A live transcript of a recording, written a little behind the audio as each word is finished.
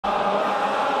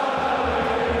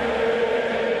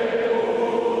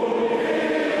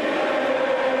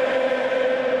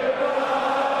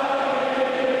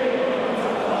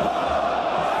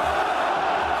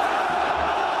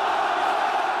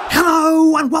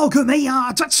and welcome here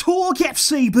to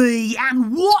TalkFCB,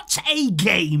 and what a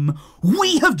game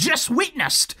we have just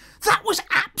witnessed. That was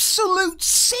absolute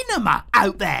cinema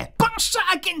out there. Barca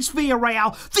against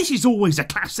Villarreal. This is always a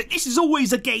classic. This is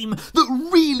always a game that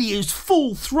really is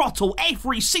full throttle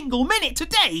every single minute.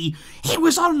 Today, it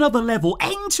was on another level.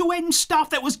 End-to-end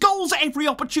stuff. There was goals at every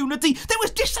opportunity. There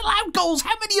was disallowed goals.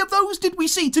 How many of those did we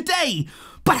see today?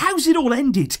 But how's it all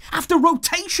ended? After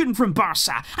rotation from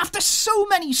Barca, after so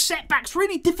many setbacks,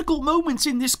 really difficult moments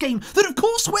in this game that of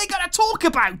course we're going to talk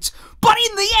about. But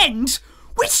in the end,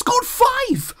 we scored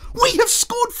 5! We have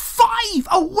scored 5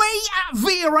 away at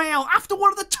Villarreal after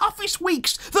one of the toughest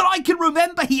weeks that I can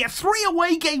remember here. 3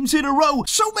 away games in a row.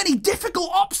 So many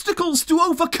difficult obstacles to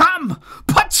overcome.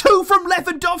 But 2 from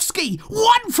Lewandowski,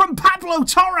 1 from Pablo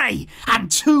Torre,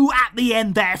 and 2 at the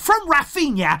end there from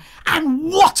Raphinha.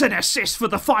 And what an assist for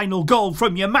the final goal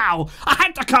from Yamal. I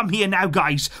had to come here now,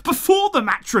 guys, before the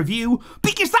match review,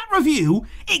 because that review,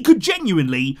 it could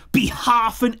genuinely be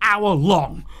half an hour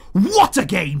long. What a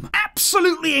game!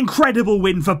 Absolutely incredible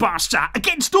win for Barca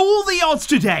against all the odds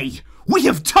today. We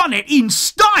have done it in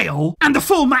style, and the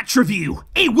full match review,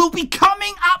 it will be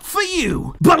coming up for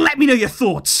you. But let me know your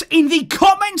thoughts in the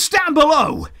comments down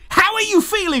below. How are you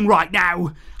feeling right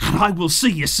now? And I will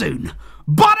see you soon.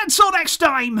 But until next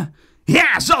time,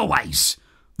 as always,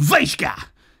 Vejka,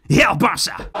 El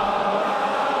Barca.